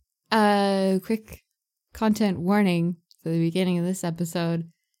Quick content warning for the beginning of this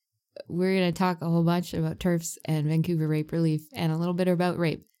episode. We're going to talk a whole bunch about TERFs and Vancouver Rape Relief and a little bit about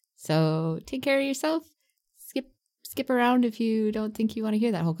rape. So take care of yourself. Skip around if you don't think you want to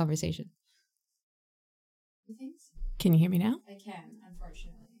hear that whole conversation. Can you hear me now? I can,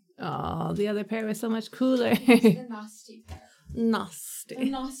 unfortunately. Oh, the other pair was so much cooler. The nasty pair. Nasty. The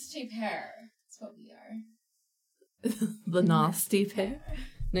nasty pair. That's what we are. The nasty pair?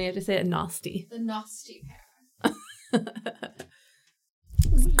 No, you have to say it nasty. The nasty pair.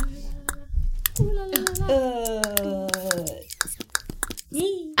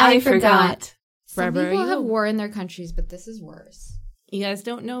 I forgot. Some people have war in their countries, but this is worse. You guys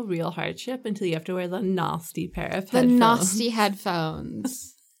don't know real hardship until you have to wear the nasty pair of The headphones. nasty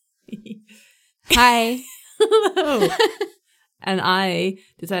headphones. Hi. Hello. And I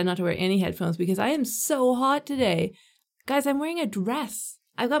decided not to wear any headphones because I am so hot today. Guys, I'm wearing a dress.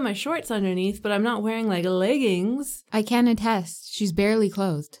 I've got my shorts underneath, but I'm not wearing like leggings. I can attest. She's barely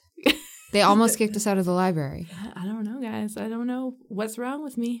clothed. They almost kicked us out of the library. I don't know, guys. I don't know what's wrong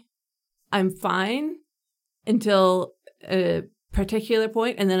with me. I'm fine until a particular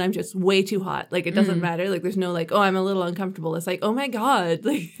point, and then I'm just way too hot. Like, it doesn't matter. Like, there's no like, oh, I'm a little uncomfortable. It's like, oh my God.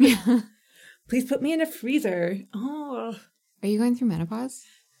 Like, please put me in a freezer. Oh. Are you going through menopause?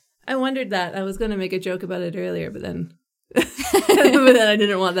 I wondered that. I was going to make a joke about it earlier, but then I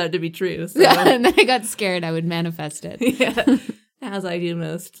didn't want that to be true. So. And then I got scared I would manifest it. Yeah, as I do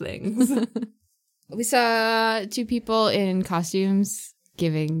most things. We saw two people in costumes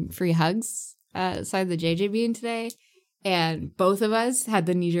giving free hugs outside the JJ Bean today, and both of us had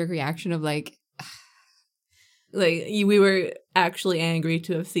the knee-jerk reaction of like we were actually angry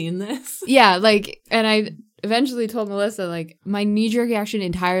to have seen this. Yeah, like, and I eventually told Melissa, like, my knee-jerk reaction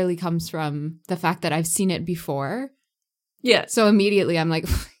entirely comes from the fact that I've seen it before. Yeah. So immediately I'm like,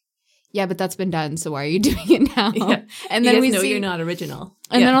 yeah, but that's been done, so why are you doing it now? Yeah. And then you we know see, you're not original.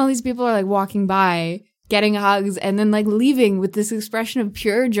 and then all these people are like walking by, getting hugs, and then like leaving with this expression of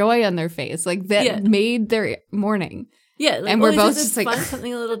pure joy on their face, like that made their morning. Yeah, like, and we're both just like,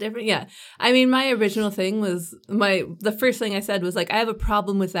 something a little different. Yeah, I mean, my original thing was the first thing I said was like, I have a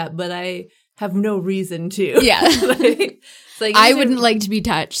problem with that, but I have no reason to. Yeah, like I wouldn't like to be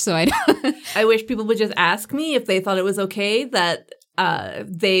touched, so I don't. I wish people would just ask me if they thought it was okay that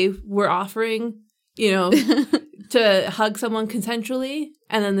they were offering, to hug someone consensually,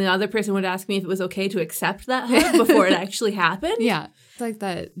 and then the other person would ask me if it was okay to accept that hug before it actually happened. Yeah, it's like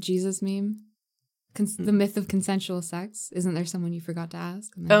that Jesus meme. The myth of consensual sex. Isn't there someone you forgot to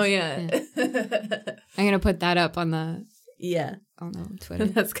ask? Oh, yeah. I'm going to put that up on the... Yeah. On the Twitter.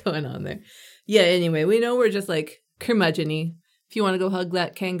 That's going on there. Yeah, anyway, we know we're just like curmudgeon-y. If you want to go hug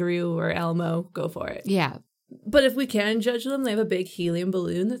that kangaroo or Elmo, go for it. Yeah. But if we can judge them, they have a big helium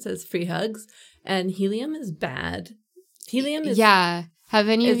balloon that says free hugs. And helium is bad. Helium is... Yeah. Have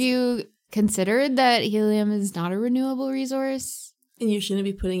any of you considered that helium is not a renewable resource? And you shouldn't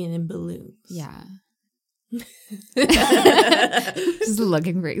be putting it in balloons. Yeah. Just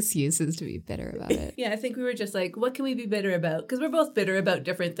looking for excuses to be bitter about it. Yeah, I think we were just like, what can we be bitter about? Because we're both bitter about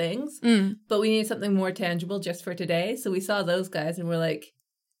different things, but we need something more tangible just for today. So we saw those guys and we're like,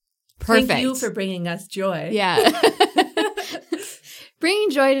 perfect. Thank you for bringing us joy. Yeah. Bringing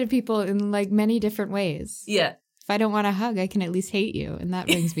joy to people in like many different ways. Yeah. If I don't want a hug, I can at least hate you, and that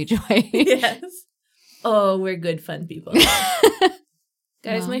brings me joy. Yes. Oh, we're good fun people.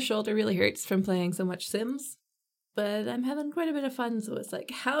 Guys, my shoulder really hurts from playing so much Sims, but I'm having quite a bit of fun, so it's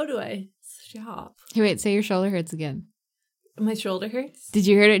like, how do I stop? Hey, wait, say your shoulder hurts again. My shoulder hurts? Did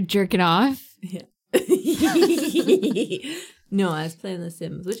you hear it jerking off? Yeah. No, I was playing The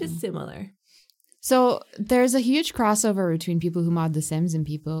Sims, which is similar. So there's a huge crossover between people who mod The Sims and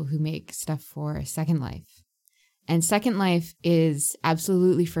people who make stuff for Second Life. And Second Life is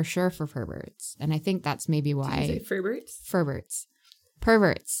absolutely for sure for perverts. And I think that's maybe why... Did you say Furberts?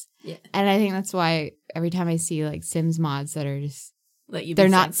 Perverts. Yeah. And I think that's why every time I see like Sims mods that are just... Let you they're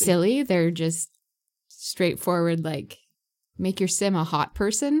be not sexy. silly. They're just straightforward, like, make your Sim a hot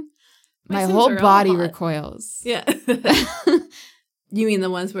person. My Sims whole are all body hot. recoils. Yeah. You mean the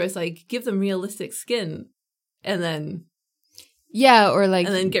ones where it's like, give them realistic skin and then... Yeah, or like...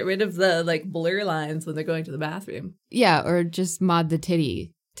 And then get rid of the like blur lines when they're going to the bathroom. Yeah, or just mod the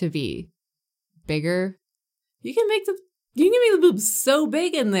titty to be bigger. You can make the boobs so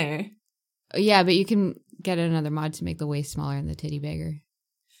big in there. Yeah, but you can get another mod to make the waist smaller and the titty bigger.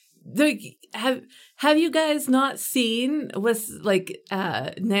 Like, have you guys not seen what's like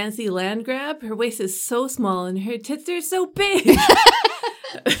Nancy Landgrab? Her waist is so small and her tits are so big.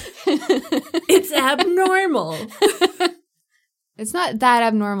 It's abnormal. It's not that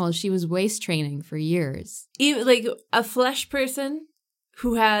abnormal. She was waist training for years. Even like a flesh person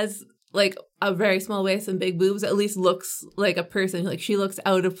who has like a very small waist and big boobs at least looks like a person. Like she looks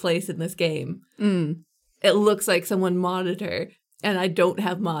out of place in this game. It looks like someone modded her, and I don't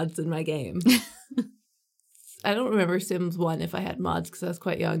have mods in my game. I don't remember Sims 1 if I had mods because I was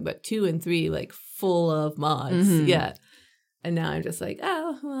quite young, but 2 and 3 like full of mods. Yeah. And now I'm just like,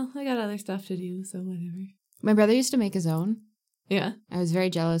 oh, well, I got other stuff to do, so whatever. My brother used to make his own. Yeah. I was very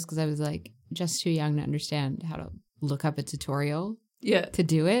jealous because I was like just too young to understand how to look up a tutorial to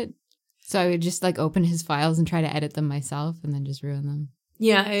do it. So I would just like open his files and try to edit them myself and then just ruin them.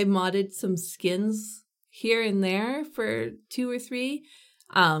 Yeah, I modded some skins here and there for 2 or 3.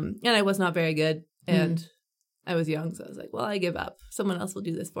 And I was not very good. And I was young, so I was like, well, I give up. Someone else will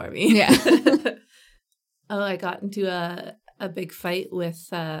do this for me. Yeah. I got into a big fight with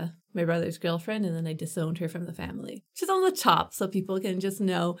my brother's girlfriend, and then I disowned her from the family. She's on the top, so people can just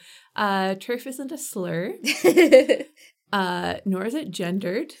know TERF isn't a slur, nor is it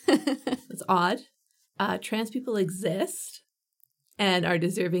gendered. It's odd. Trans people exist and are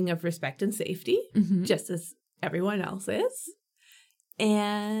deserving of respect and safety, just as everyone else is.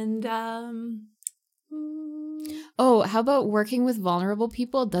 And oh, how about working with vulnerable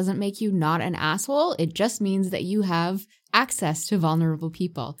people doesn't make you not an asshole? It just means that you have access to vulnerable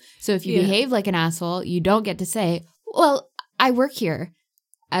people. So if you behave like an asshole, you don't get to say, well, I work here,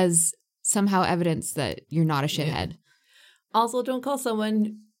 as somehow evidence that you're not a shithead. Also, don't call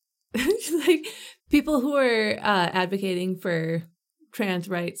someone like people who are advocating for trans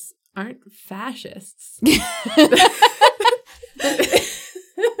rights aren't fascists.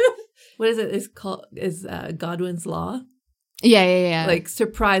 What is it? It's called Godwin's Law. Yeah. Like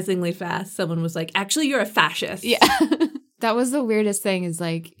surprisingly fast, someone was like, "Actually, you're a fascist." Yeah, that was the weirdest thing. Is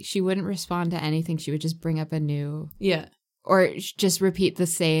like she wouldn't respond to anything. She would just bring up a new or just repeat the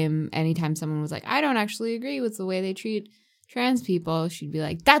same anytime someone was like, "I don't actually agree with the way they treat trans people." She'd be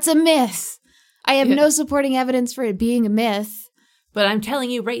like, "That's a myth. I have no supporting evidence for it being a myth, but I'm telling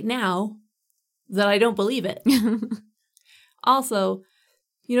you right now that I don't believe it." Also,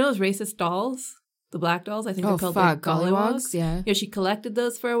 you know those racist dolls? The black dolls? I think they're called like gollywogs. Yeah, she collected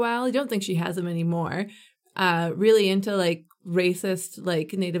those for a while. I don't think she has them anymore. Really into like racist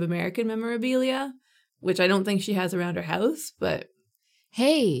like Native American memorabilia, which I don't think she has around her house, but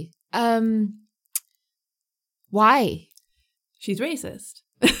hey, why? She's racist.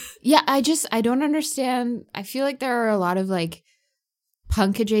 Yeah, I don't understand. I feel like there are a lot of like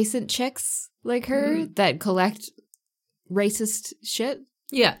punk adjacent chicks like her that collect racist shit.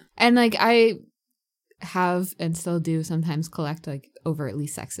 Yeah. And like I have and still do sometimes collect like overtly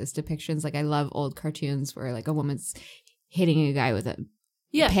sexist depictions. Like I love old cartoons where like a woman's hitting a guy with a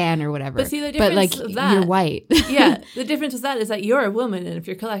pan or whatever. But see the difference like of that, you're white. Yeah. The difference with that is that you're a woman, and if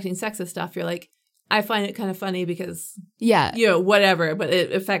you're collecting sexist stuff, you're like, I find it kind of funny because whatever, but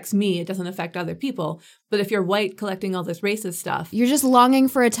it affects me. It doesn't affect other people. But if you're white collecting all this racist stuff, you're just longing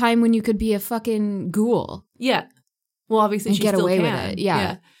for a time when you could be a fucking ghoul. Yeah. Well, obviously, she get still away can. with it.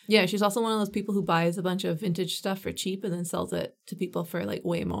 Yeah. Yeah, she's also one of those people who buys a bunch of vintage stuff for cheap and then sells it to people for like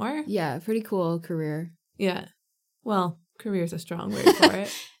way more. Yeah, pretty cool career. Yeah. Well, career's a strong word for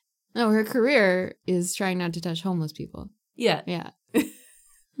it. No, her career is trying not to touch homeless people. Yeah. Yeah.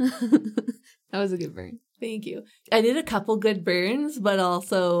 That was a good burn. Thank you. I did a couple good burns, but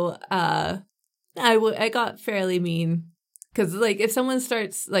also I got fairly mean because like if someone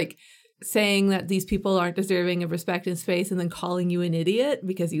starts like saying that these people aren't deserving of respect and space and then calling you an idiot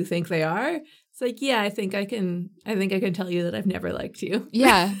because you think they are, it's like, yeah, I think I can tell you that I've never liked you.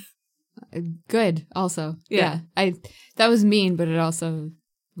 Yeah. Good also. Yeah. That was mean, but it also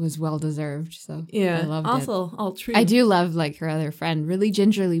was well deserved. So yeah, I loved also it. All true. I do love like her other friend really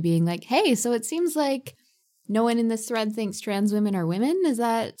gingerly being like, hey, so it seems like no one in this thread thinks trans women are women. Is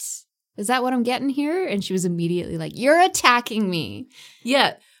that what I'm getting here? And she was immediately like, you're attacking me.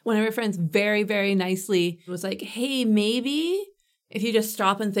 Yeah. One of her friends very, very nicely was like, hey, maybe if you just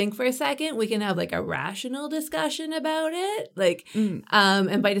stop and think for a second, we can have like a rational discussion about it. Like,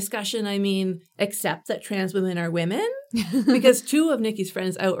 and by discussion, I mean, accept that trans women are women. Because 2 of Nikki's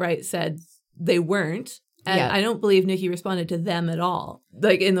friends outright said they weren't. And I don't believe Nikki responded to them at all.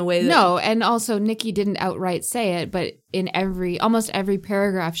 Like in the way that... No, and also Nikki didn't outright say it, but in almost every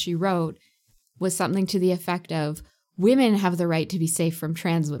paragraph she wrote was something to the effect of, women have the right to be safe from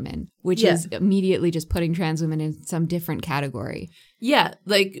trans women, which is immediately just putting trans women in some different category. Yeah,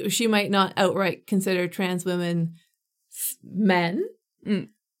 like she might not outright consider trans women men,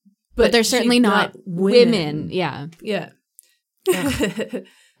 but they're certainly not women. Yeah. Yeah.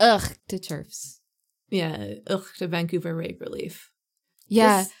 Ugh, to TERFs. Yeah, to Vancouver Rape Relief.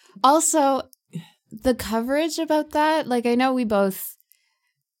 Yeah. This- Also, the coverage about that, like, I know we both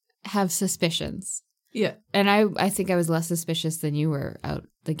have suspicions. Yeah. And I think I was less suspicious than you were out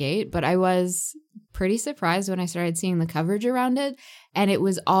the gate, but I was pretty surprised when I started seeing the coverage around it. And it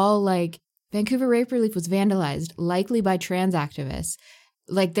was all like, Vancouver Rape Relief was vandalized, likely by trans activists.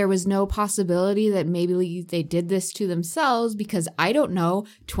 Like, there was no possibility that maybe they did this to themselves because, I don't know,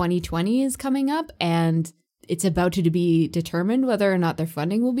 2020 is coming up and it's about to be determined whether or not their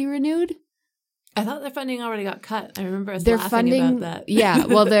funding will be renewed. I thought their funding already got cut. I remember us Their laughing funding, about that. yeah.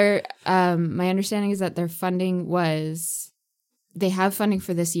 Well, their my understanding is that their funding was, they have funding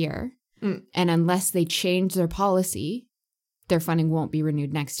for this year, and unless they change their policy, their funding won't be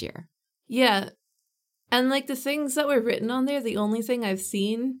renewed next year. Yeah. And like the things that were written on there, the only thing I've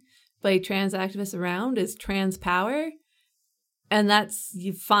seen by trans activists around is trans power. And that's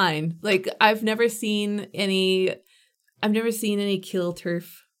fine. Like, I've never seen any kill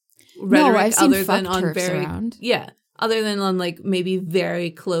turf rhetoric, No, I've seen other than fuck on turfs very around. other than on like maybe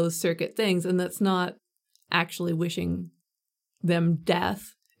very closed circuit things, and that's not actually wishing them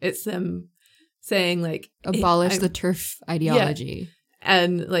death. It's them saying like, Abolish the turf ideology.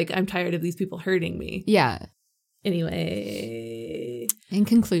 and like, I'm tired of these people hurting me. Yeah. Anyway, In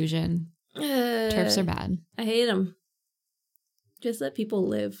conclusion, turfs are bad. I hate them. Just let people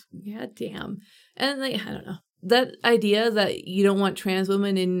live. God damn. And like, I don't know. That idea that you don't want trans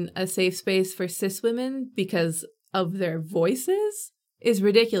women in a safe space for cis women because of their voices is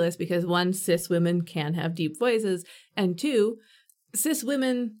ridiculous, because one, cis women can have deep voices, and two, cis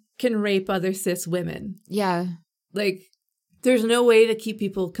women can rape other cis women. Yeah. Like, there's no way to keep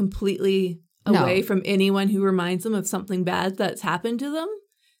people completely away from anyone who reminds them of something bad that's happened to them.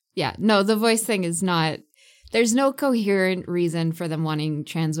 Yeah. No, the voice thing is not, there's no coherent reason for them wanting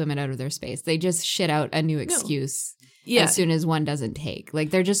trans women out of their space. They just shit out a new excuse as soon as one doesn't take. Like,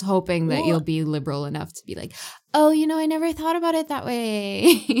 they're just hoping that you'll be liberal enough to be like, oh, I never thought about it that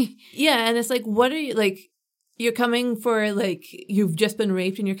way. Yeah. And it's like, what are you, like, you're coming for, like, you've just been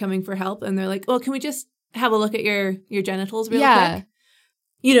raped and you're coming for help. And they're like, well, can we just have a look at your genitals real quick?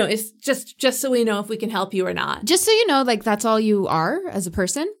 It's just so we know if we can help you or not. Just so you know, like, that's all you are as a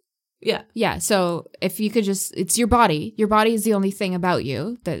person. Yeah. Yeah. So if you could just, it's your body. Your body is the only thing about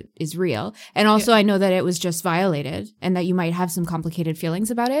you that is real. And also, I know that it was just violated and that you might have some complicated feelings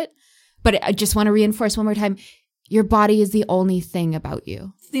about it. But I just want to reinforce one more time, your body is the only thing about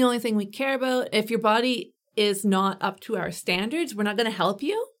you. It's the only thing we care about. If your body is not up to our standards, we're not going to help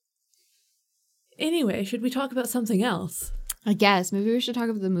you. Anyway, should we talk about something else? I guess. Maybe we should talk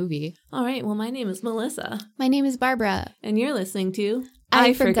about the movie. All right. Well, my name is Melissa. My name is Barbara. And you're listening to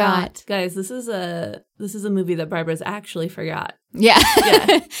I Forgot. Guys, this is a movie that Barbara's actually forgot. Yeah.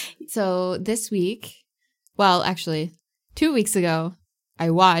 Yeah. So this week, well, actually, 2 weeks ago, I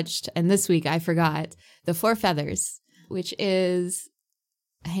watched, and this week I forgot, The Four Feathers, which is,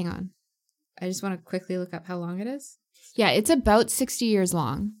 hang on. I just want to quickly look up how long it is. Yeah, it's about 60 years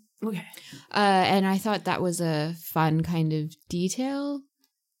long. Okay. And I thought that was a fun kind of detail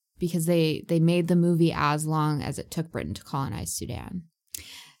because they made the movie as long as it took Britain to colonize Sudan.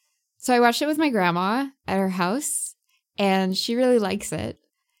 So I watched it with my grandma at her house, and she really likes it.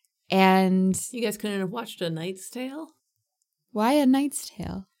 And You guys couldn't have watched A Knight's Tale? why A Knight's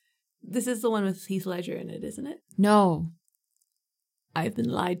Tale? This is the one with Heath Ledger in it, isn't it? No. I've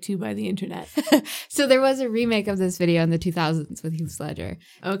been lied to by the internet. So there was a remake of this video in the 2000s with Heath Ledger.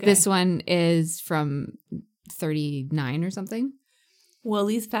 Okay. This one is from 39 or something. Well,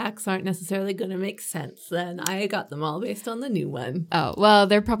 these facts aren't necessarily going to make sense then. I got them all based on the new one. Oh, well,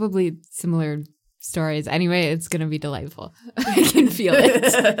 they're probably similar stories. Anyway, it's going to be delightful. I can feel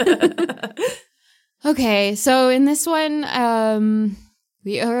it. Okay, so in this one,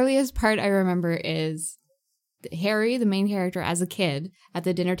 the earliest part I remember is Harry, the main character, as a kid at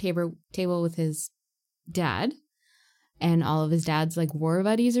the dinner table with his dad and all of his dad's like war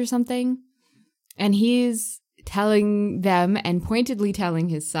buddies or something. And he's telling them and pointedly telling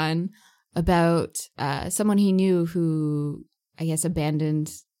his son about someone he knew who, I guess,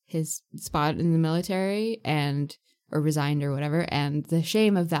 abandoned his spot in the military or resigned or whatever. And the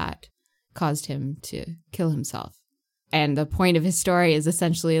shame of that caused him to kill himself. And the point of his story is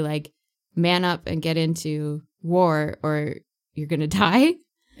essentially like, man up and get into war or you're going to die.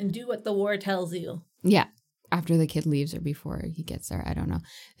 And do what the war tells you. Yeah. After the kid leaves or before he gets there, I don't know.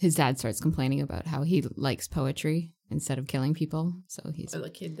 His dad starts complaining about how he likes poetry instead of killing people. So he's... Or the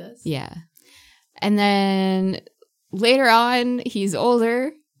kid does. Yeah. And then later on, he's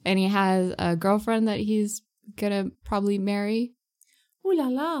older and he has a girlfriend that he's going to probably marry. Ooh la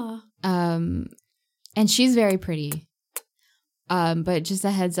la. And she's very pretty. But just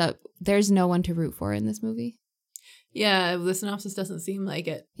a heads up, there's no one to root for in this movie. Yeah, the synopsis doesn't seem like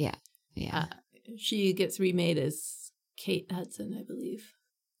it. Yeah. She gets remade as Kate Hudson, I believe.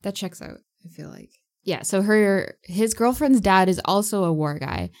 That checks out, I feel like. Yeah, so his girlfriend's dad is also a war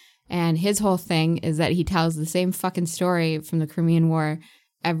guy, and his whole thing is that he tells the same fucking story from the Crimean War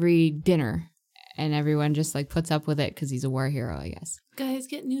every dinner, and everyone just like puts up with it because he's a war hero, I guess. Guys,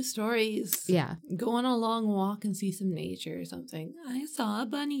 get new stories. Yeah. Go on a long walk and see some nature or something. I saw a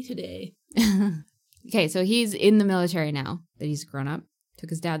bunny today. Okay, so he's in the military now that he's grown up.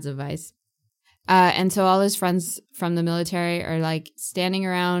 Took his dad's advice. And so all his friends from the military are like standing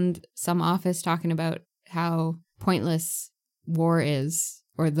around some office talking about how pointless war is,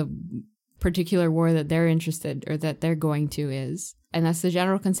 or the particular war that they're interested or that they're going to is. And that's the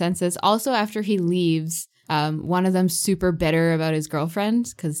general consensus. Also, after he leaves, one of them's super bitter about his girlfriend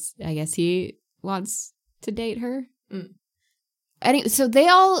because I guess he wants to date her. Anyway, so they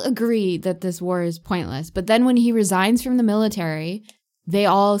all agree that this war is pointless. But then when he resigns from the military, they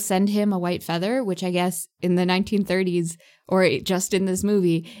all send him a white feather, which I guess in the 1930s or just in this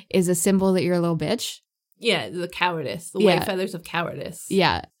movie is a symbol that you're a little bitch. Yeah, the cowardice. The white feathers of cowardice.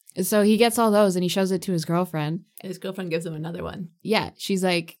 Yeah. So he gets all those and he shows it to his girlfriend. And his girlfriend gives him another one. Yeah. She's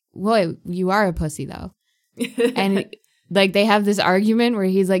like, "Boy, you are a pussy though." And like they have this argument where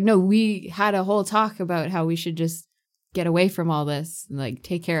he's like, "No, we had a whole talk about how we should just get away from all this and like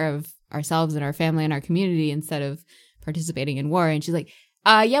take care of ourselves and our family and our community instead of participating in war." And she's like,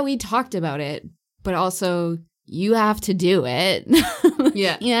 yeah, we talked about it, but also you have to do it.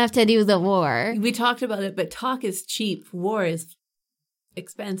 Yeah. You have to do the war. We talked about it, but talk is cheap. War is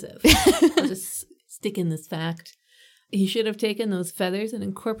expensive. I'll just stick in this fact. He should have taken those feathers and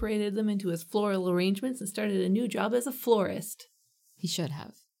incorporated them into his floral arrangements and started a new job as a florist. He should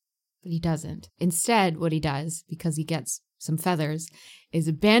have, but he doesn't. Instead, what he does, because he gets some feathers, is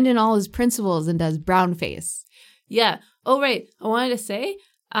abandon all his principles and does brown face. Yeah. Oh, right. I wanted to say,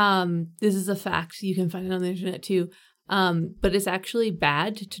 this is a fact. You can find it on the internet too. But it's actually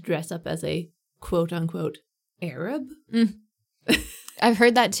bad to dress up as a quote unquote Arab. I've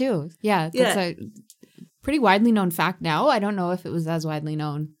heard that too. Yeah. That's a pretty widely known fact now. I don't know if it was as widely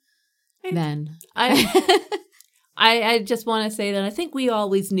known then. I just want to say that I think we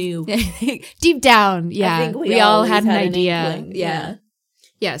always knew. Deep down, yeah. I think we all had an idea. Inkling. Yeah.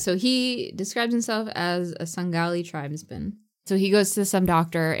 Yeah, so he describes himself as a Sangali tribesman. So he goes to some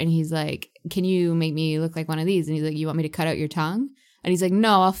doctor and he's like, "Can you make me look like one of these?" And he's like, "You want me to cut out your tongue?" And he's like,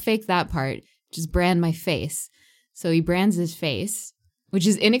 "No, I'll fake that part. Just brand my face." So he brands his face, which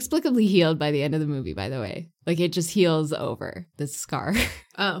is inexplicably healed by the end of the movie, by the way. Like it just heals over the scar.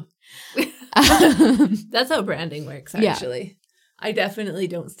 Oh. That's how branding works, actually. Yeah. I definitely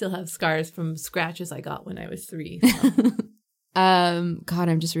don't still have scars from scratches I got when I was 3. So. God,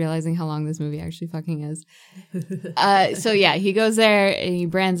 I'm just realizing how long this movie actually fucking is. So yeah, he goes there and he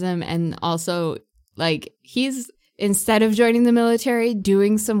brands him, and also like he's, instead of joining the military,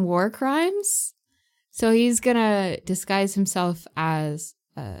 doing some war crimes. So he's gonna disguise himself as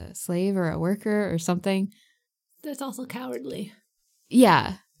a slave or a worker or something. That's also cowardly.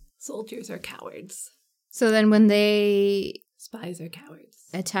 Yeah. Soldiers are cowards. So then when they... Spies are cowards.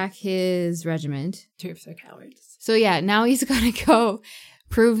 Attack his regiment. TERFs are cowards. So yeah, now he's gonna go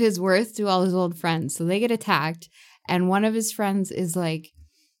prove his worth to all his old friends. So they get attacked, and one of his friends is like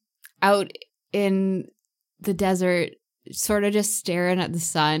out in the desert, sort of just staring at the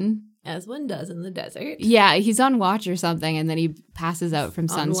sun. As one does in the desert. Yeah, he's on watch or something, and then he passes out from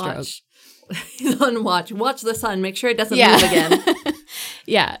sunstroke. He's on watch. Watch the sun. Make sure it doesn't move again.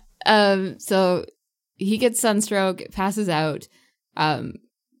 Yeah. So he gets sunstroke, passes out.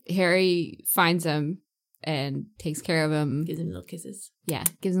 Harry finds him and takes care of him. Gives him little kisses. Yeah,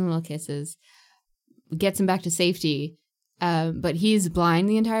 gives him little kisses. Gets him back to safety. But he's blind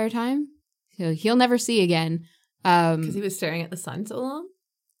the entire time. So he'll never see again. Because he was staring at the sun so long?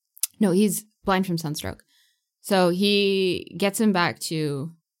 No, he's blind from sunstroke. So he gets him back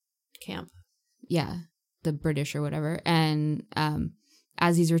to... camp. Yeah, the British or whatever. And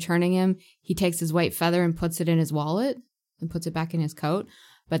as he's returning him, he takes his white feather and puts it in his wallet and puts it back in his coat.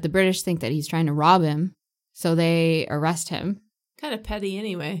 But the British think that he's trying to rob him, so they arrest him. Kind of petty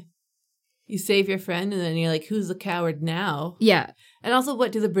anyway. You save your friend, and then you're like, who's the coward now? Yeah. And also,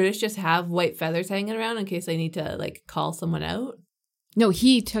 what, do the British just have white feathers hanging around in case they need to, like, call someone out? No,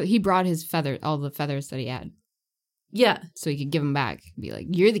 he brought his feather, all the feathers that he had. Yeah. So he could give them back and be like,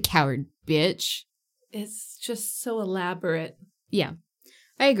 "You're the coward, bitch." It's just so elaborate. Yeah,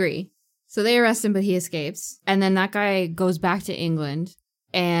 I agree. So they arrest him, but he escapes. And then that guy goes back to England,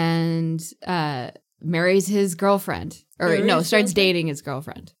 and marries his girlfriend. Starts dating his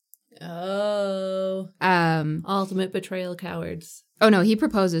girlfriend. Oh. Ultimate betrayal cowards. Oh, no, he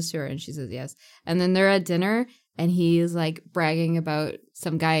proposes to her and she says yes. And then they're at dinner and he's like bragging about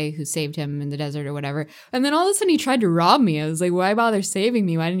some guy who saved him in the desert or whatever. And then all of a sudden he tried to rob me. I was like, why bother saving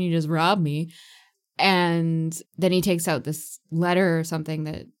me? Why didn't you just rob me? And then he takes out this letter or something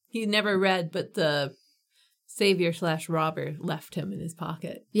that he never read, but the savior/robber left him in his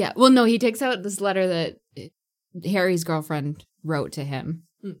pocket. Yeah. Well, no, he takes out this letter that Harry's girlfriend wrote to him.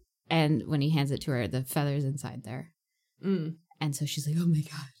 Mm. And when he hands it to her, the feather's inside there. Mm. And so she's like, oh my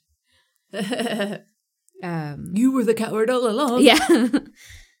God. You were the coward all along. Yeah.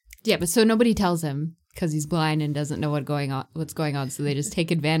 Yeah, but so nobody tells him because he's blind and doesn't know what's going on. So they just take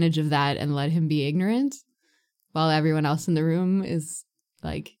advantage of that and let him be ignorant while everyone else in the room is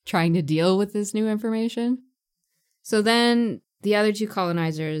like trying to deal with this new information. So then the other two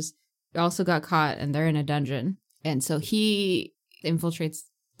colonizers also got caught and they're in a dungeon. And so he infiltrates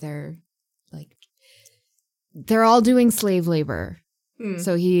they're all doing slave labor.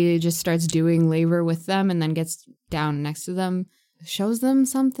 So he just starts doing labor with them and then gets down next to them, shows them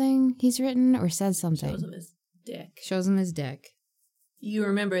something he's written or says something. Shows him his dick. You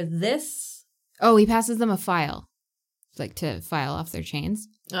remember this? Oh, he passes them a file, like to file off their chains.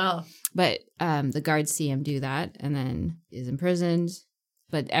 Oh. But the guards see him do that and then is imprisoned.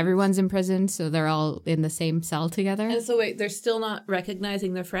 But everyone's imprisoned, so they're all in the same cell together. And so wait, they're still not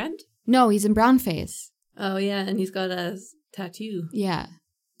recognizing their friend? No, he's in brownface. Oh, yeah, and he's got a tattoo. Yeah.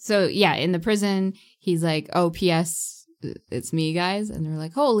 So, yeah, in the prison, he's like, oh, P.S., it's me, guys. And they're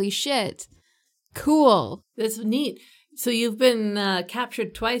like, holy shit. Cool. That's neat. So you've been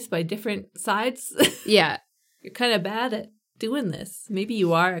captured twice by different sides? Yeah. You're kind of bad at doing this. Maybe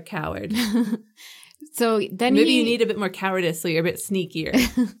you are a coward. So then maybe you need a bit more cowardice so you're a bit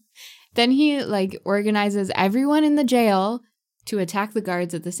sneakier. Then he like organizes everyone in the jail to attack the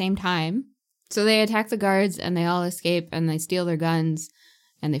guards at the same time. So they attack the guards and they all escape and they steal their guns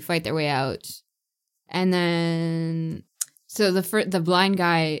and they fight their way out. And then so the blind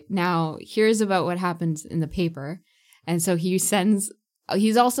guy now hears about what happens in the paper. And so he finds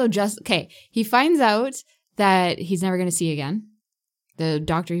out that he's never going to see again. The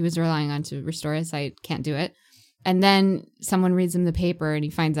doctor he was relying on to restore his sight can't do it. And then someone reads him the paper and he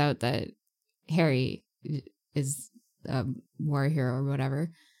finds out that Harry is a war hero or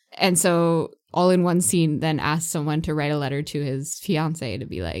whatever. And so all in one scene then asks someone to write a letter to his fiance to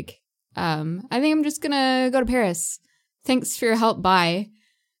be like, I think I'm just going to go to Paris. Thanks for your help. Bye.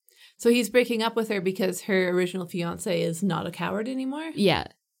 So he's breaking up with her because her original fiance is not a coward anymore? Yeah.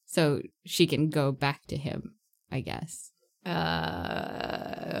 So she can go back to him, I guess.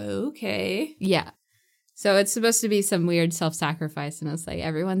 Okay. Yeah. So it's supposed to be some weird self-sacrifice, and it's like,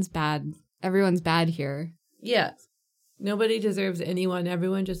 everyone's bad. Everyone's bad here. Yeah. Nobody deserves anyone.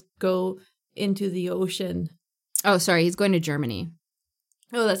 Everyone just go into the ocean. Oh, sorry. He's going to Germany.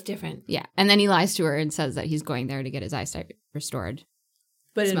 Oh, that's different. Yeah. And then he lies to her and says that he's going there to get his eyesight restored.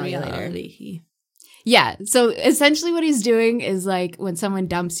 But in reality, Yeah. So essentially what he's doing is like when someone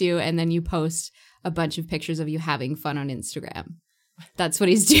dumps you and then you post a bunch of pictures of you having fun on Instagram. That's what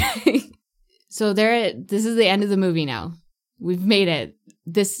he's doing. So this is the end of the movie now. We've made it.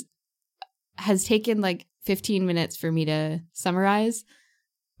 This has taken like 15 minutes for me to summarize,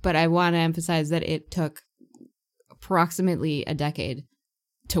 but I want to emphasize that it took approximately a decade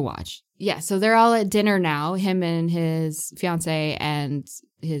to watch. Yeah, so they're all at dinner now, him and his fiance and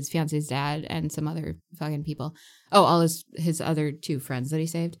his fiance's dad and some other fucking people. Oh, all his other two friends that he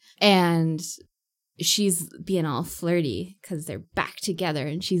saved. And she's being all flirty because they're back together.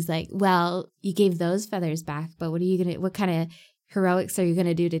 And she's like, well, you gave those feathers back, but what kind of heroics are you going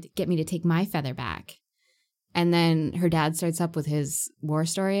to do to get me to take my feather back? And then her dad starts up with his war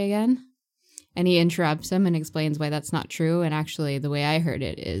story again. And he interrupts him and explains why that's not true. And actually, the way I heard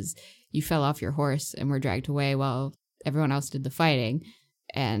it is you fell off your horse and were dragged away while everyone else did the fighting.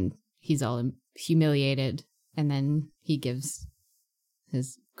 And he's all humiliated. And then he gives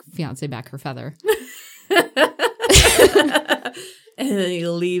his fiance back her feather. And then he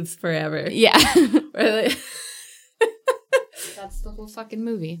leaves forever. Yeah. That's the whole fucking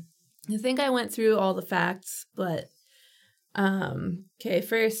movie. I think I went through all the facts, but okay,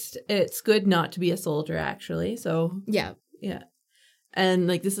 first, it's good not to be a soldier, actually. So yeah. And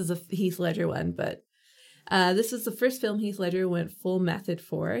like this is a Heath Ledger one, but this is the first film Heath Ledger went full method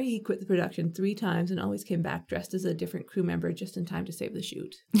for. He quit the production 3 times and always came back dressed as a different crew member just in time to save the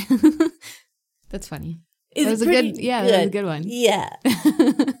shoot. That's funny. That was a good one. Yeah.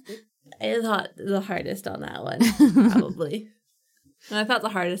 I thought the hardest on that one, probably. And I thought the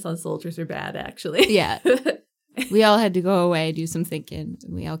hardest on soldiers are bad, actually. Yeah. We all had to go away, do some thinking.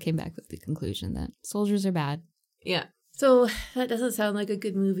 And we all came back with the conclusion that soldiers are bad. Yeah. So that doesn't sound like a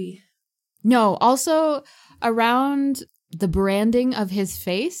good movie. No, also around the branding of his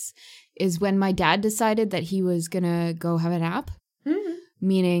face is when my dad decided that he was going to go have a nap,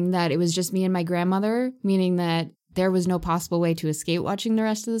 meaning that it was just me and my grandmother, meaning that there was no possible way to escape watching the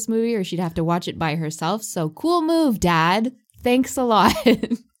rest of this movie or she'd have to watch it by herself. So cool move, Dad. Thanks a lot.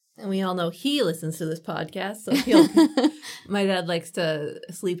 And we all know he listens to this podcast. So my dad likes to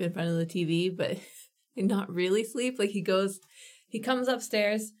sleep in front of the TV, but not really sleep. Like he comes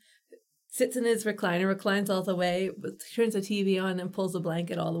upstairs, sits in his recliner, reclines all the way, turns the TV on and pulls the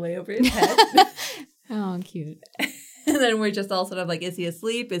blanket all the way over his head. Oh, cute. And then we're just all sort of like, is he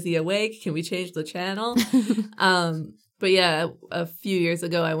asleep? Is he awake? Can we change the channel? But yeah, a few years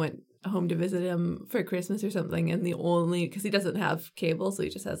ago, I went home to visit him for Christmas or something. And because he doesn't have cable, so he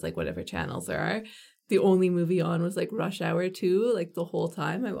just has like whatever channels there are. The only movie on was like Rush Hour 2, like the whole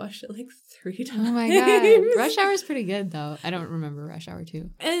time. I watched it like 3 times. Oh my God. Rush Hour is pretty good though. I don't remember Rush Hour 2.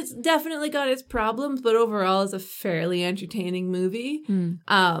 And it's definitely got its problems, but overall it's a fairly entertaining movie.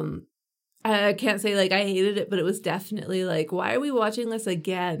 I can't say like I hated it, but it was definitely like, why are we watching this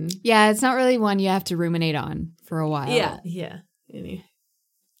again? Yeah, it's not really one you have to ruminate on for a while. Yeah. Anyway.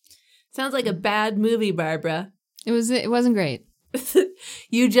 Sounds like a bad movie, Barbara. It wasn't great.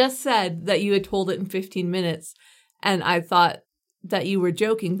 You just said that you had told it in 15 minutes, and I thought that you were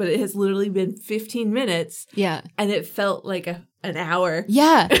joking, but it has literally been 15 minutes. Yeah. And it felt like an hour.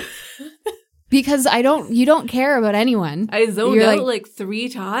 Yeah. Because you don't care about anyone. I zoned out like 3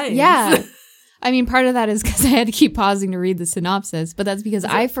 times. Yeah. I mean, part of that is because I had to keep pausing to read the synopsis, but that's because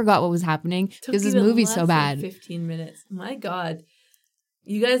I forgot what was happening because this movie's so bad. 15 minutes. My God.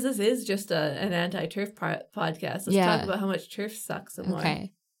 You guys, this is just an anti-turf podcast. Let's talk about how much turf sucks and why.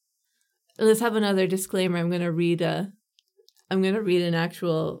 Okay. Let's have another disclaimer. I'm going to read an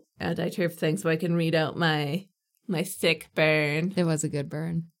actual anti-turf thing so I can read out my sick burn. It was a good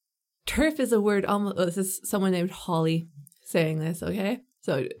burn. Turf is a word almost. This is someone named Holly saying this, okay?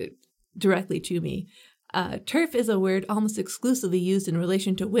 So directly to me. Turf is a word almost exclusively used in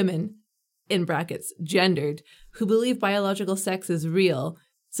relation to women, in brackets, gendered, who believe biological sex is real.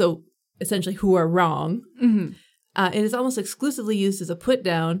 So essentially who are wrong. Mm-hmm. It is almost exclusively used as a put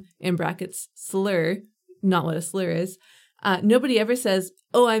down, in brackets, slur, not what a slur is. Nobody ever says,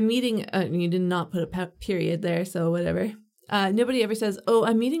 oh, I'm meeting, you did not put a period there, so whatever. Nobody ever says, oh,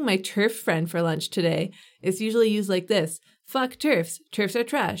 I'm meeting my turf friend for lunch today. It's usually used like this. Fuck turfs. Turfs are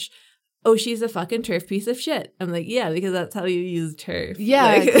trash. Oh, she's a fucking turf piece of shit. I'm like, yeah, because that's how you use turf.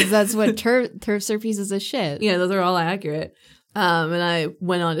 Yeah, because that's what turfs are pieces of shit. Yeah, those are all accurate. And I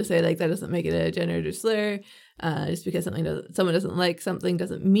went on to say, like, that doesn't make it a gendered slur. Just because someone doesn't like something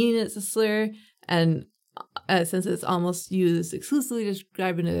doesn't mean it's a slur. And since it's almost used exclusively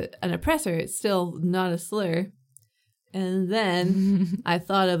describing an oppressor, it's still not a slur. And then I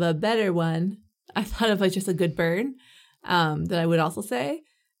thought of a better one. I thought of just a good burn that I would also say.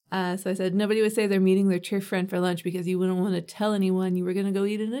 So I said, nobody would say they're meeting their turf friend for lunch because you wouldn't want to tell anyone you were going to go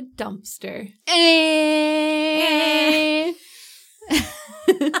eat in a dumpster.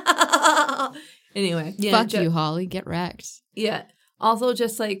 Anyway. Yeah, fuck you, Holly. Get wrecked. Yeah. Also,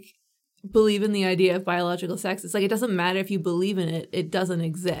 just like believe in the idea of biological sex. It's like, it doesn't matter if you believe in it. It doesn't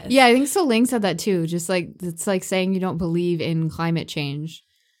exist. Yeah, I think Celine said that too. Just like, it's like saying you don't believe in climate change.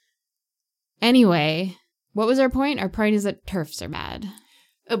 Anyway, what was our point? Our point is that turfs are bad.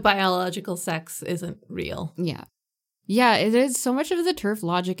 Biological sex isn't real. Yeah. Yeah, it is. So much of the turf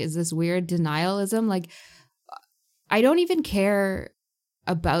logic is this weird denialism. Like, I don't even care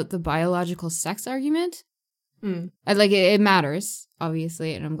about the biological sex argument. Like, it matters,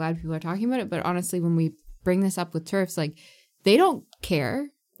 obviously, and I'm glad people are talking about it. But honestly, when we bring this up with turfs, like, they don't care.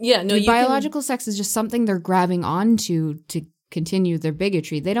 Yeah, no, biological sex is just something they're grabbing onto to continue their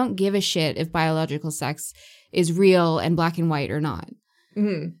bigotry. They don't give a shit if biological sex is real and black and white or not.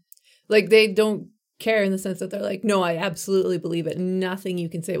 Mm-hmm. Like, they don't care in the sense that they're like, no, I absolutely believe it. Nothing you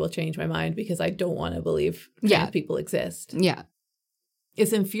can say will change my mind because I don't want to believe trans people exist. Yeah.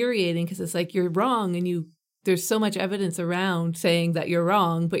 It's infuriating because it's like, you're wrong and there's so much evidence around saying that you're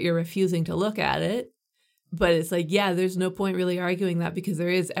wrong, but you're refusing to look at it. But it's like, yeah, there's no point really arguing that because there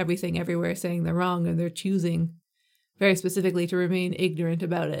is everything everywhere saying they're wrong and they're choosing very specifically to remain ignorant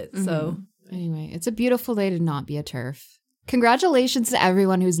about it. Mm-hmm. So anyway, it's a beautiful day to not be a turf. Congratulations to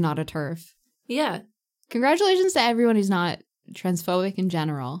everyone who's not a turf. Yeah. Congratulations to everyone who's not transphobic in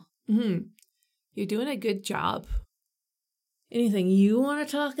general. Mm-hmm. You're doing a good job. Anything you want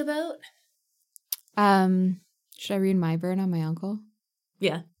to talk about? Should I read my burn on my uncle?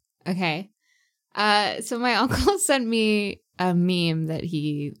 Yeah. Okay. So my uncle sent me a meme that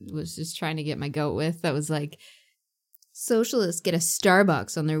he was just trying to get my goat with that was like, socialists get a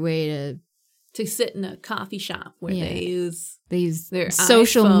Starbucks on their way to sit in a coffee shop where they use their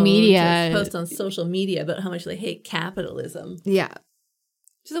social iPhone media to post on social media about how much they hate capitalism. Yeah.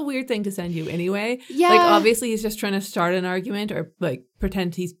 Which is a weird thing to send you anyway. Yeah. Like, obviously, he's just trying to start an argument or, like,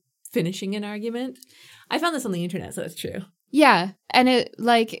 pretend he's finishing an argument. I found this on the internet, so it's true. Yeah. And it,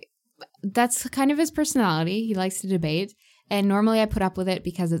 like, that's kind of his personality. He likes to debate. And normally I put up with it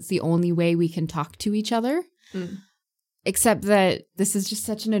because it's the only way we can talk to each other. Mm. Except that this is just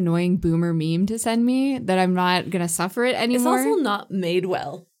such an annoying boomer meme to send me that I'm not going to suffer it anymore. It's also not made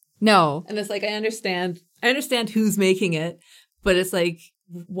well. No. And it's like, I understand who's making it, but it's like,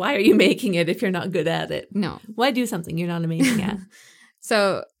 why are you making it if you're not good at it? No. Why do something you're not amazing at?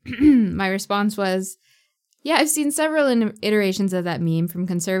 So my response was, yeah, I've seen several iterations of that meme from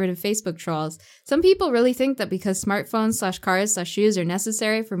conservative Facebook trolls. Some people really think that because smartphones/cars/shoes are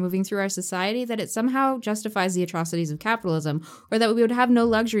necessary for moving through our society, that it somehow justifies the atrocities of capitalism, or that we would have no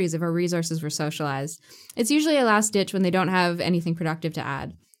luxuries if our resources were socialized. It's usually a last ditch when they don't have anything productive to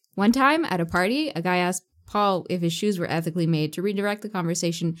add. One time, at a party, a guy asked Paul if his shoes were ethically made to redirect the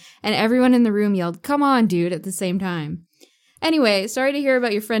conversation, and everyone in the room yelled, "Come on, dude," at the same time. Anyway, sorry to hear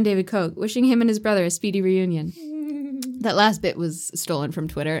about your friend David Koch. Wishing him and his brother a speedy reunion. That last bit was stolen from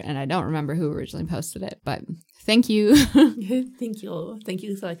Twitter, and I don't remember who originally posted it, but thank you. Thank you. Thank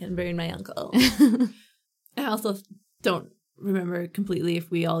you so I can bury my uncle. I also don't remember completely if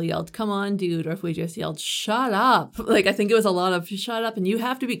we all yelled, "Come on, dude," or if we just yelled, "Shut up." Like, I think it was a lot of, "Shut up," and you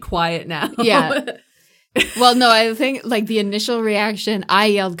have to be quiet now. Yeah. Well, no, I think, like, the initial reaction, I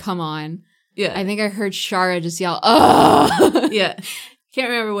yelled, "Come on." Yeah. I think I heard Shara just yell, "Oh!" Yeah. Can't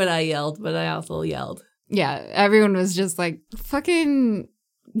remember what I yelled, but I also yelled. Yeah. Everyone was just like, fucking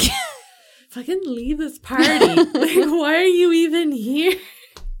leave this party. Like, why are you even here?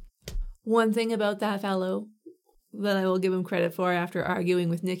 One thing about that fellow that I will give him credit for after arguing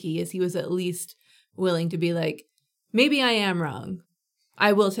with Nikki is he was at least willing to be like, maybe I am wrong.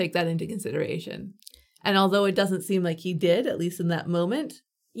 I will take that into consideration. And although it doesn't seem like he did, at least in that moment,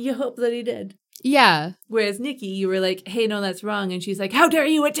 you hope that he did. Yeah. Whereas Nikki, you were like, "Hey, no, that's wrong." And she's like, "How dare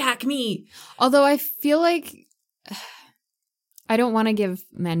you attack me?" Although I feel like I don't want to give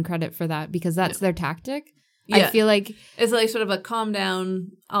men credit for that because that's their tactic. Yeah. I feel like it's like sort of a calm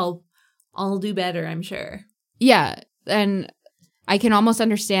down, I'll do better, I'm sure. Yeah. And I can almost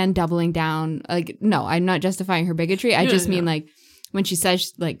understand doubling down. Like, no, I'm not justifying her bigotry. I just mean like when she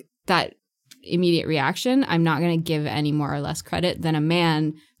says like that immediate reaction, I'm not going to give any more or less credit than a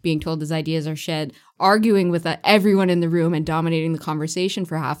man being told his ideas are shit, arguing with everyone in the room and dominating the conversation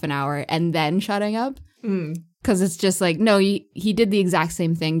for half an hour and then shutting up. Because it's just like, no, he did the exact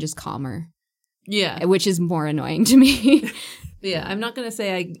same thing, just calmer. Yeah. Which is more annoying to me. Yeah, I'm not going to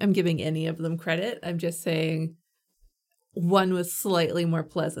say I'm giving any of them credit. I'm just saying one was slightly more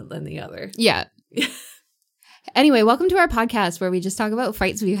pleasant than the other. Yeah. Anyway, welcome to our podcast where we just talk about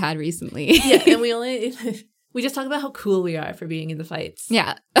fights we've had recently. Yeah, and we just talk about how cool we are for being in the fights.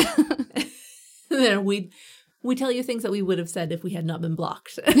 Yeah. And then we tell you things that we would have said if we had not been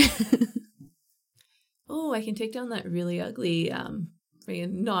blocked. Oh, I can take down that really ugly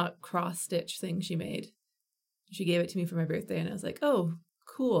not cross-stitch thing she made. She gave it to me for my birthday, and I was like, "Oh,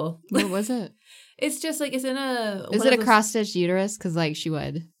 cool." What was it? It's just like, it's in a... Is it a cross-stitched uterus? Because, like, she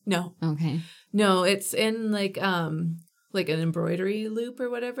would. No. Okay. No, it's in, like an embroidery loop or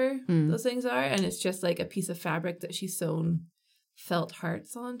whatever those things are. And it's just, like, a piece of fabric that she's sewn felt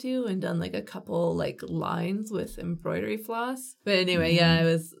hearts onto and done, like, a couple, like, lines with embroidery floss. But anyway, yeah, I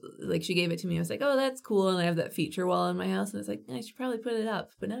was, like, she gave it to me. I was like, "Oh, that's cool." And I have that feature wall in my house. And I was like, I should probably put it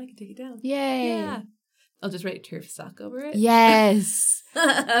up. But now I can take it down. Yay. Yeah. I'll just write "turf suck" over it. Yes.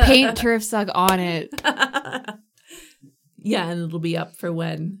 Paint "turf suck" on it. Yeah, and it'll be up for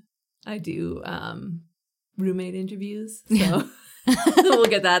when I do roommate interviews. So we'll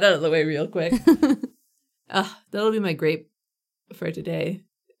get that out of the way real quick. That'll be my grape for today,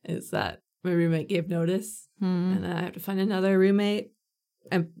 is that my roommate gave notice and I have to find another roommate.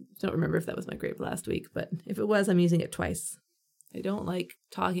 I don't remember if that was my grape last week, but if it was, I'm using it twice. I don't like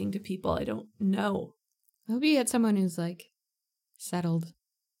talking to people I don't know. I hope you get someone who's, like, settled.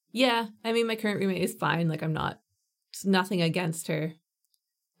 Yeah. I mean, my current roommate is fine. Like, it's nothing against her.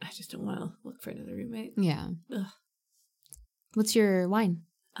 I just don't want to look for another roommate. Yeah. Ugh. What's your wine?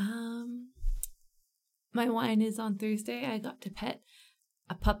 My wine is on Thursday. I got to pet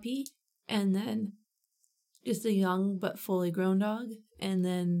a puppy and then just a young but fully grown dog, and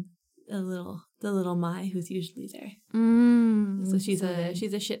then the little Mai who's usually there. So she's a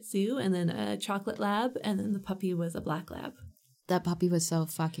Shih Tzu, and then a chocolate lab, and then the puppy was a black lab. That puppy was so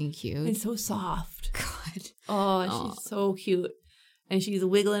fucking cute. And so soft. God. Oh, she's so cute. And she's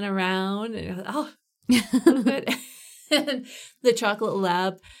wiggling around. And good. And the chocolate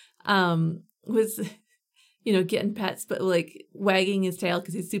lab was, getting pets, but like wagging his tail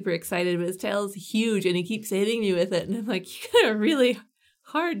because he's super excited. But his tail is huge and he keeps hitting me with it. And I'm like, you got a really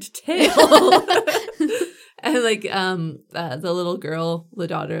hard tail. And like the little girl, the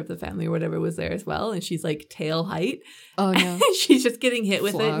daughter of the family or whatever, was there as well, and she's like tail height. Oh no! She's just getting hit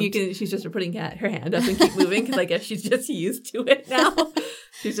with it, and she's just putting her hand up and keep moving because I guess she's just used to it now.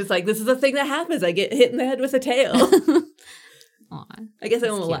 She's just like, this is a thing that happens. I get hit in the head with a tail. Aw, I guess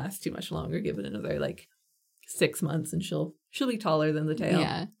it won't last too much longer. Give it another like 6 months, and she'll be taller than the tail.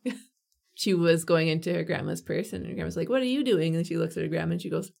 Yeah. She was going into her grandma's purse, and her grandma's like, "What are you doing?" And she looks at her grandma, and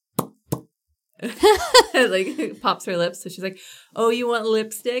she goes. Like pops her lips, so she's like, "Oh, you want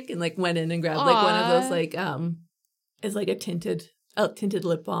lipstick?" And like went in and grabbed like one of those like is like a tinted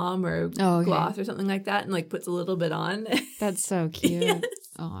lip balm or gloss or something like that, and like puts a little bit on. That's so cute. Yes.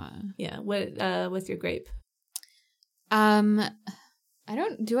 Aw. Yeah. What's your grape? I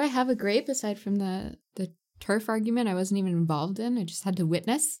don't. Do I have a grape aside from the turf argument I wasn't even involved in? I just had to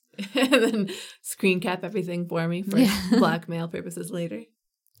witness And then screen cap everything for me for blackmail purposes later.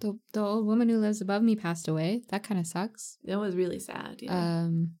 The old woman who lives above me passed away. That kind of sucks. That was really sad. Yeah.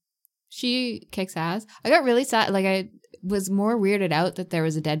 She kicks ass. I got really sad. Like, I was more weirded out that there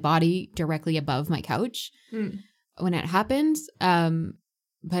was a dead body directly above my couch when it happened.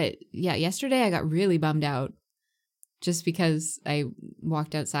 But yeah, yesterday I got really bummed out just because I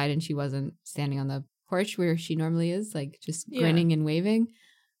walked outside and she wasn't standing on the porch where she normally is, like just grinning and waving.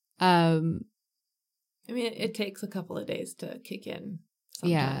 I mean, it takes a couple of days to kick in.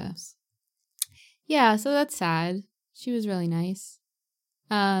 Sometimes. Yeah, so that's sad. She was really nice.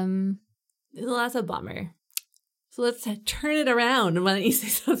 Well, that's a bummer. So let's turn it around. Why don't you say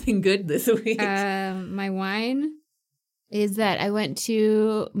something good this week? My wine is that I went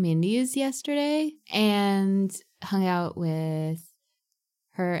to Mindy's yesterday and hung out with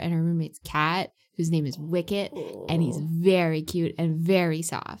her and her roommate's cat, whose name is Wicket, and he's very cute and very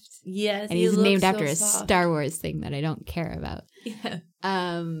soft. Yes, and he's named after a Star Wars thing that I don't care about. Yeah.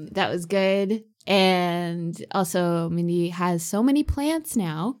 That was good. And also, Mindy has so many plants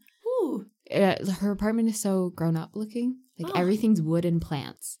now. Ooh. Her apartment is so grown up looking. Like everything's wood and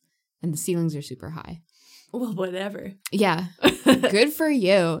plants, and the ceilings are super high. Well, whatever. Yeah, good for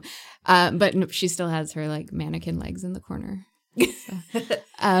you. But no, she still has her like mannequin legs in the corner. So,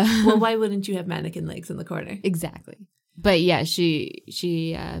 well, why wouldn't you have mannequin legs in the corner? Exactly. But yeah, she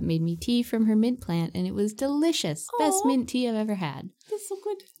made me tea from her mint plant, and it was delicious. Aww. Best mint tea I've ever had. That's so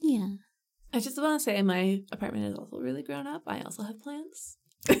good. Yeah. I just want to say my apartment is also really grown up. I also have plants.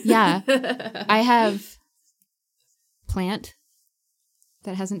 Yeah. I have plant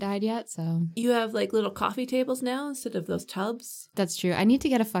that hasn't died yet, so. You have like little coffee tables now instead of those tubs? That's true. I need to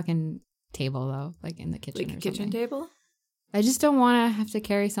get a fucking table though, like in the kitchen like or a kitchen something. Table? I just don't want to have to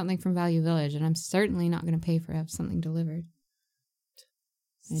carry something from Value Village, and I'm certainly not going to pay for have something delivered.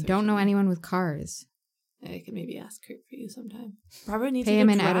 I don't know anyone with cars. I could maybe ask Kurt for you sometime. Barbara needs pay to him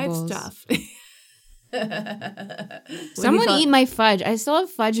in drive edibles. Stuff. Someone eat my fudge. I still have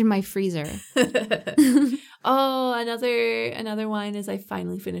fudge in my freezer. Oh, another wine is I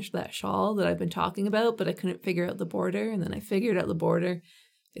finally finished that shawl that I've been talking about, but I couldn't figure out the border, and then I figured out the border.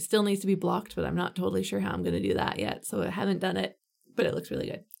 It still needs to be blocked, but I'm not totally sure how I'm going to do that yet, so I haven't done it, but it looks really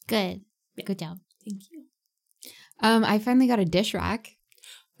good. Good. Yeah. Good job. Thank you. I finally got a dish rack.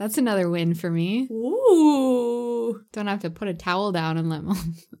 That's another win for me. Ooh. Don't have to put a towel down and let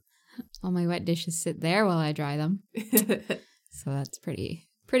all my wet dishes sit there while I dry them. So that's pretty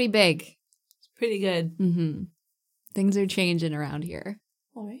big. It's pretty good. Mm-hmm. Things are changing around here.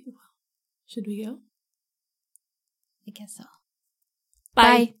 All right. Well, should we go? I guess so.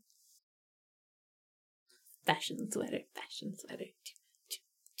 Bye. Fashion sweater.